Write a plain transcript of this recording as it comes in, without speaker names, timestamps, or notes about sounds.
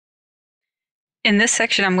In this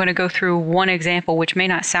section, I'm going to go through one example, which may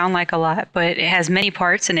not sound like a lot, but it has many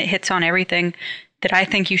parts and it hits on everything that I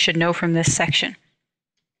think you should know from this section.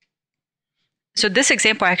 So this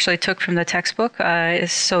example I actually took from the textbook.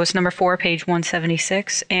 So it's number 4, page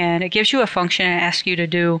 176, and it gives you a function and asks you to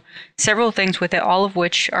do several things with it, all of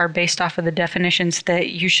which are based off of the definitions that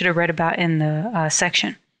you should have read about in the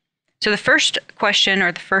section. So the first question,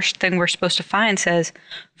 or the first thing we're supposed to find, says,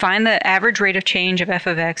 find the average rate of change of f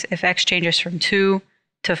of x if x changes from 2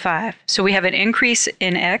 to 5. So we have an increase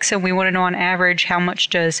in x, and we want to know on average how much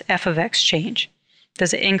does f of x change.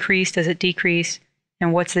 Does it increase? Does it decrease?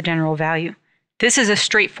 And what's the general value? This is a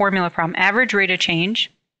straight formula problem. Average rate of change.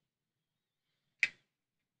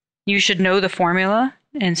 You should know the formula,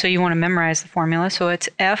 and so you want to memorize the formula. So it's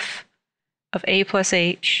f of a plus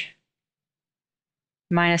h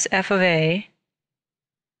minus f of a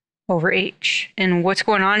over h. And what's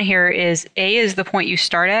going on here is a is the point you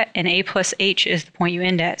start at, and a plus h is the point you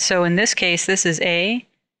end at. So in this case, this is a,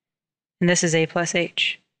 and this is a plus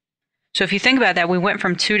h. So if you think about that, we went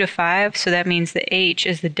from 2 to 5, so that means the h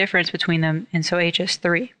is the difference between them, and so h is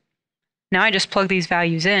 3. Now I just plug these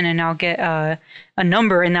values in, and I'll get a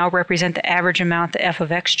number, and that'll represent the average amount that f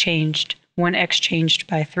of x changed when x changed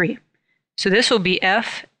by 3. So this will be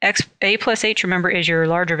f, x, a plus h, remember, is your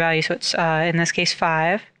larger value, so it's, in this case,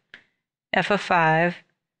 5, f of 5,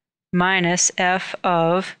 minus f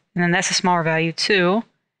of, and then that's a smaller value, 2,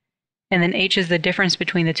 and then h is the difference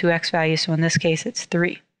between the two x values, so in this case, it's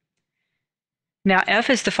 3. Now f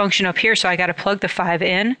is the function up here, so I got to plug the 5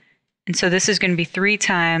 in, and so this is going to be 3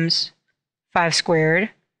 times 5 squared.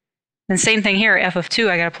 Then same thing here, f of 2,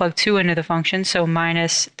 I got to plug 2 into the function, so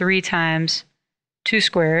minus 3 times 2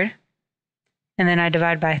 squared, and then I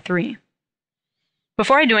divide by 3.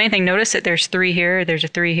 Before I do anything, notice that there's 3 here, there's a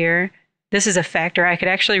 3 here. This is a factor. I could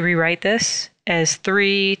actually rewrite this as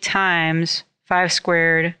 3 times 5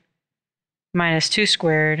 squared minus 2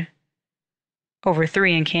 squared over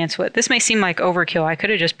 3 and cancel it. This may seem like overkill. I could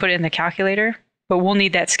have just put it in the calculator, but we'll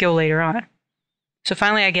need that skill later on. So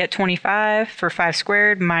finally I get 25 for 5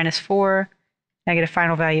 squared minus 4. I get a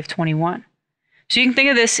final value of 21. So you can think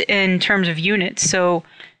of this in terms of units. So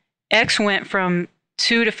x went from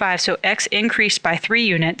 2 to 5, so x increased by 3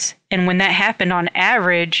 units, and when that happened, on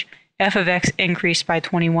average, f of x increased by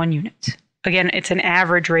 21 units. Again, it's an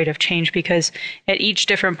average rate of change because at each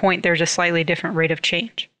different point there's a slightly different rate of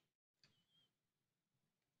change.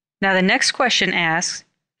 Now the next question asks,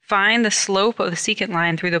 find the slope of the secant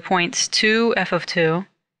line through the points 2, f of 2.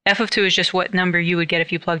 F of 2 is just what number you would get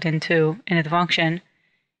if you plugged in 2 into the function,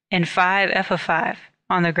 and 5, f of 5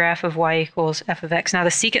 on the graph of y equals f of x. Now the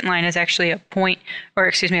secant line is actually a point, or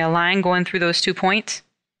excuse me, a line going through those 2 points.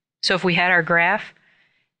 So if we had our graph,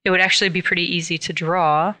 it would actually be pretty easy to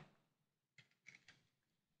draw.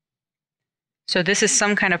 So this is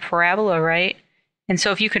some kind of parabola, right? And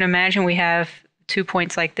so if you can imagine, we have 2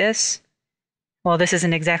 points like this. Well, this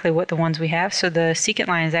isn't exactly what the ones we have. So the secant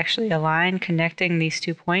line is actually a line connecting these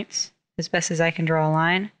 2 points, as best as I can draw a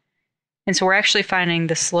line. And so we're actually finding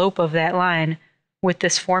the slope of that line with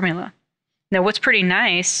this formula. Now what's pretty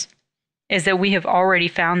nice is that we have already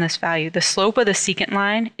found this value. The slope of the secant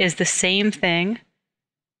line is the same thing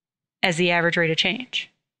as the average rate of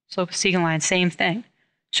change. Slope of secant line, same thing.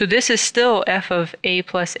 So this is still f of a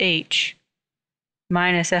plus h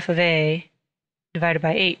minus f of a divided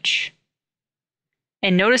by h.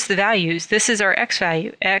 And notice the values. This is our x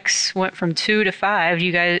value. X went from 2 to 5.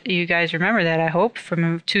 You guys remember that, I hope,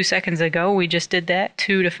 from 2 seconds ago. We just did that,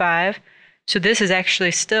 2 to 5. So this is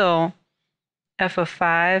actually still f of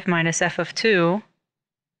 5 minus f of 2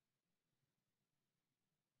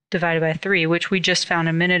 divided by 3, which we just found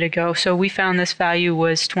a minute ago. So we found this value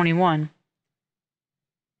was 21.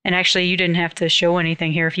 And actually, you didn't have to show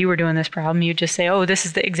anything here. If you were doing this problem, you'd just say, oh, this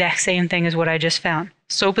is the exact same thing as what I just found.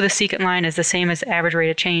 Slope of the secant line is the same as the average rate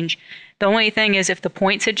of change. The only thing is, if the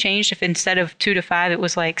points had changed, if instead of 2 to 5 it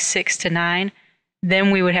was like 6 to 9,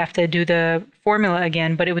 then we would have to do the formula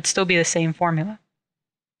again, but it would still be the same formula.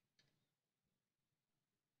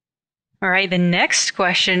 All right, the next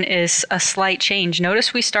question is a slight change.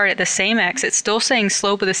 Notice we start at the same x. It's still saying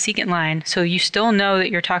slope of the secant line, so you still know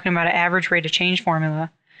that you're talking about an average rate of change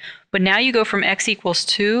formula. But now you go from x equals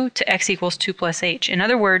 2 to x equals 2 plus h. In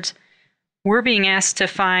other words, we're being asked to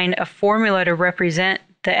find a formula to represent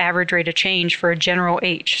the average rate of change for a general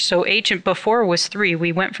h. So h before was 3.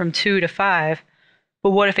 We went from 2 to 5.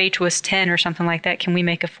 But what if h was 10 or something like that? Can we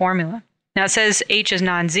make a formula? Now it says h is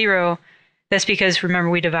non-zero. That's because, remember,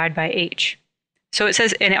 we divide by h. So it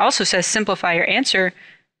says, and it also says simplify your answer,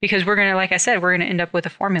 because we're going to, like I said, we're going to end up with a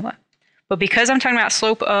formula. But because I'm talking about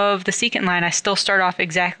slope of the secant line, I still start off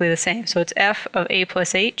exactly the same. So it's f of a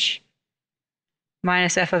plus h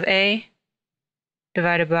minus f of a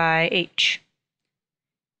divided by h.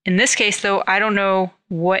 In this case, though, I don't know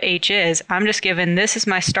what h is. I'm just given this is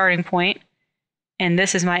my starting point, and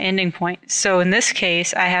this is my ending point. So in this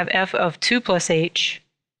case, I have f of 2 plus h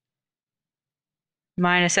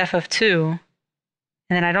minus f of 2, and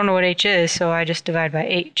then I don't know what h is, so I just divide by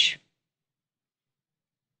h.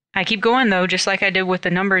 I keep going, though, just like I did with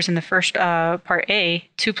the numbers in the first part A.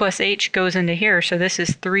 2 plus h goes into here, so this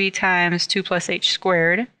is 3 times 2 plus h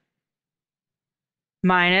squared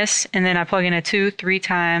minus, and then I plug in a 2, 3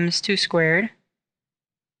 times 2 squared,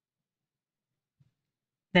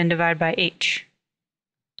 then divide by h.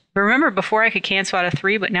 But remember, before I could cancel out a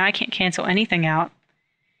 3, but now I can't cancel anything out.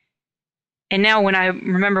 And now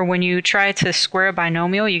when you try to square a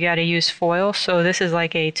binomial, you got to use FOIL. So this is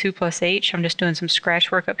like a 2 plus h. I'm just doing some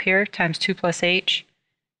scratch work up here, times 2 plus h.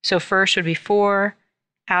 So first would be 4,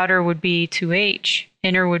 outer would be 2h,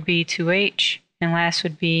 inner would be 2h, and last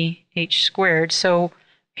would be h squared. So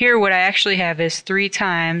here what I actually have is 3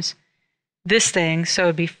 times this thing. So it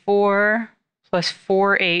would be 4 plus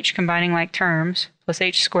 4h, combining like terms, plus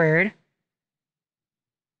h squared.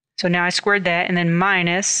 So now I squared that, and then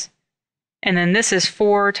minus, and then this is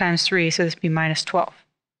 4 times 3, so this would be minus 12.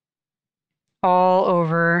 All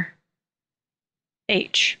over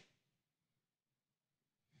h.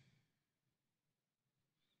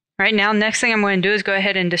 All right, now next thing I'm going to do is go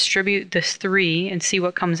ahead and distribute this 3 and see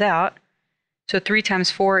what comes out. So 3 times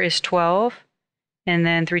 4 is 12, and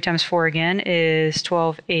then 3 times 4 again is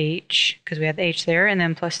 12h, because we have the h there, and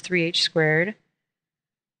then plus 3h squared,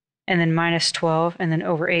 and then minus 12, and then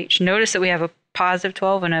over h. Notice that we have a positive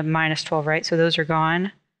 12 and a minus 12, right? So those are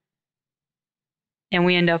gone. And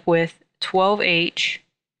we end up with 12h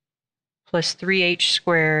plus 3h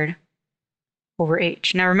squared over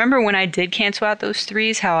h. Now remember when I did cancel out those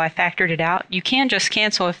 3's, how I factored it out? You can't just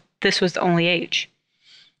cancel if this was the only h.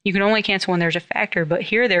 You can only cancel when there's a factor, but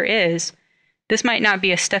here there is. This might not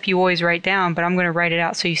be a step you always write down, but I'm going to write it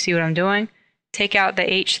out so you see what I'm doing. Take out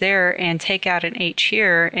the h there and take out an h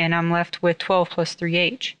here, and I'm left with 12 plus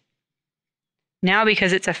 3h. Now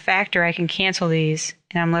because it's a factor, I can cancel these,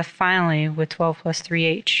 and I'm left finally with 12 plus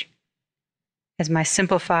 3h as my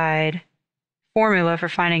simplified formula for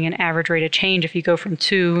finding an average rate of change if you go from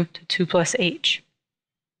 2 to 2 plus h.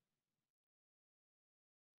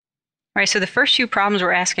 All right, so the first few problems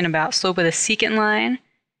we're asking about slope of the secant line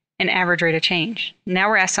and average rate of change. Now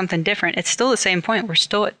we're asked something different. It's still the same point. We're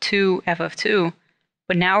still at 2 f of 2,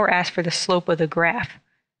 but now we're asked for the slope of the graph.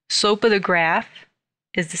 Slope of the graph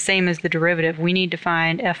is the same as the derivative. We need to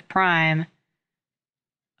find f prime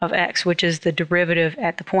of x, which is the derivative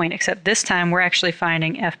at the point, except this time we're actually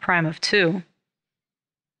finding f prime of 2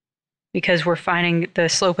 because we're finding the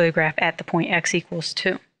slope of the graph at the point x equals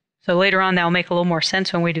 2. So later on that'll make a little more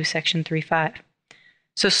sense when we do section 3.5.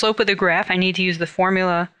 So slope of the graph, I need to use the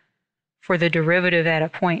formula for the derivative at a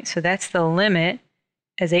point. So that's the limit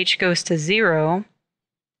as h goes to 0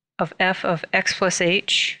 of f of x plus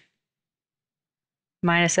h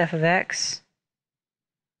minus f of x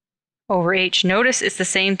over h. Notice it's the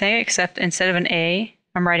same thing, except instead of an a,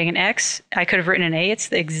 I'm writing an x. I could have written an a. It's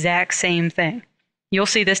the exact same thing. You'll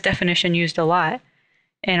see this definition used a lot,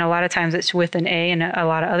 and a lot of times it's with an a, and a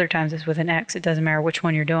lot of other times it's with an x. It doesn't matter which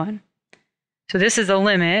one you're doing. So this is the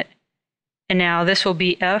limit, and now this will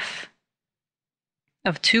be f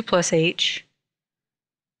of 2 plus h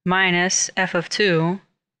minus f of 2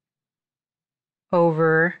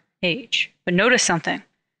 over h. But notice something.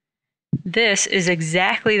 This is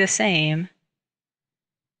exactly the same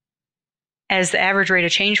as the average rate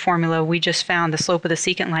of change formula we just found, the slope of the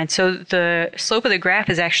secant line. So the slope of the graph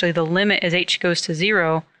is actually the limit as h goes to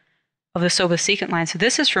 0 of the slope of the secant line. So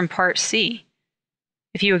this is from part C.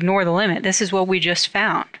 If you ignore the limit, this is what we just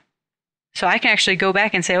found. So I can actually go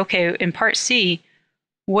back and say, okay, in part C,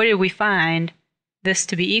 what did we find this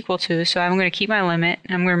to be equal to? So I'm going to keep my limit,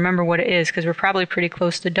 and I'm going to remember what it is because we're probably pretty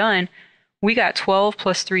close to done. We got 12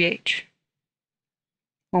 plus 3h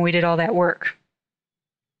when we did all that work.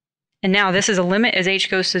 And now this is a limit as h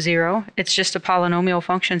goes to 0. It's just a polynomial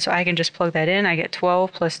function, so I can just plug that in. I get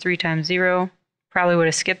 12 plus 3 times 0. Probably would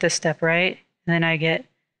have skipped this step, right? And then I get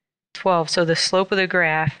 12. So the slope of the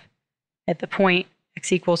graph at the point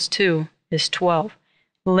x equals 2 is 12.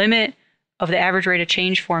 Limit of the average rate of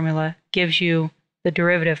change formula gives you the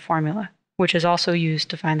derivative formula, which is also used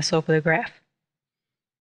to find the slope of the graph.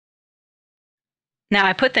 Now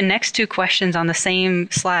I put the next two questions on the same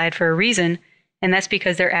slide for a reason, and that's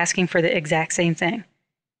because they're asking for the exact same thing.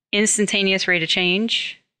 Instantaneous rate of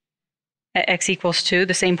change at x equals 2,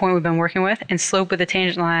 the same point we've been working with, and slope of the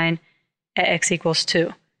tangent line at x equals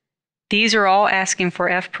 2. These are all asking for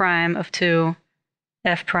f prime of 2,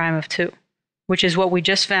 f prime of 2, which is what we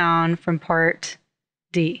just found from part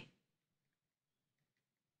D.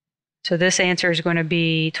 So this answer is going to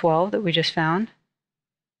be 12 that we just found,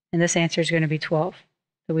 and this answer is going to be 12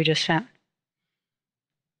 that we just found.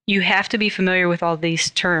 You have to be familiar with all these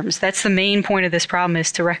terms. That's the main point of this problem,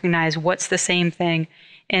 is to recognize what's the same thing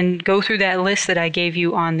and go through that list that I gave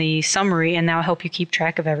you on the summary, and that'll help you keep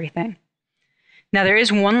track of everything. Now there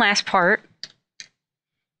is one last part,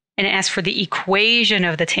 and it asks for the equation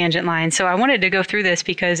of the tangent line. So I wanted to go through this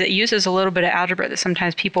because it uses a little bit of algebra that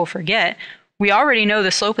sometimes people forget. We already know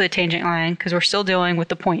the slope of the tangent line because we're still dealing with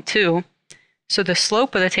the point 2. So the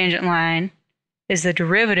slope of the tangent line is the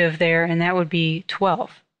derivative there, and that would be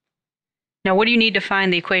 12. Now what do you need to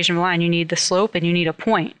find the equation of a line? You need the slope and you need a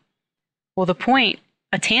point. Well, the point,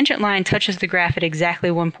 a tangent line touches the graph at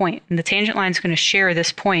exactly one point, and the tangent line is going to share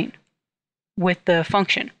this point with the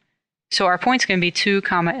function. So our point's going to be 2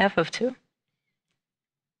 comma f of 2.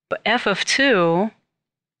 But f of 2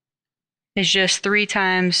 is just 3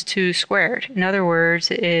 times 2 squared. In other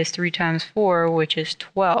words, it is 3 times 4, which is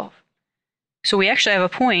 12. So we actually have a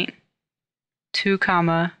point, 2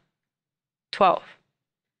 comma 12.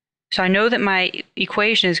 So I know that my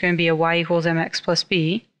equation is going to be a y equals mx plus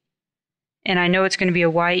b, and I know it's going to be a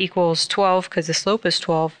y equals 12 because the slope is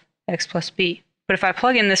 12, x plus b. But if I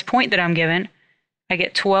plug in this point that I'm given, I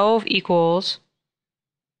get 12 equals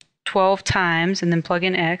 12 times, and then plug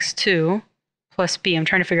in x, 2, plus b. I'm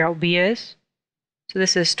trying to figure out what b is. So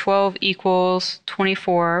this is 12 equals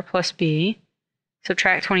 24 plus b.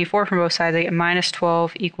 Subtract 24 from both sides, I get minus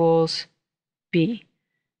 12 equals b.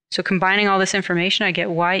 So combining all this information, I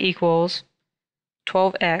get y equals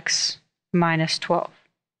 12x minus 12.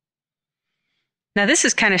 Now this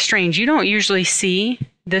is kind of strange. You don't usually see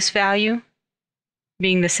this value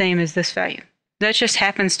being the same as this value. That just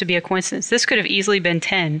happens to be a coincidence. This could have easily been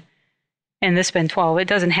 10 and this been 12. It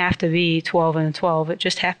doesn't have to be 12 and 12. It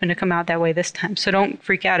just happened to come out that way this time. So don't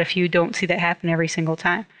freak out if you don't see that happen every single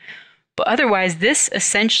time. But otherwise, this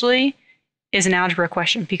essentially is an algebra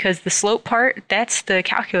question, because the slope part, that's the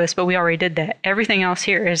calculus, but we already did that. Everything else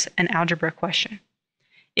here is an algebra question.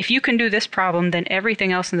 If you can do this problem, then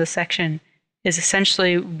everything else in the section is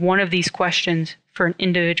essentially one of these questions for an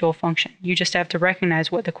individual function. You just have to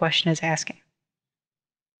recognize what the question is asking.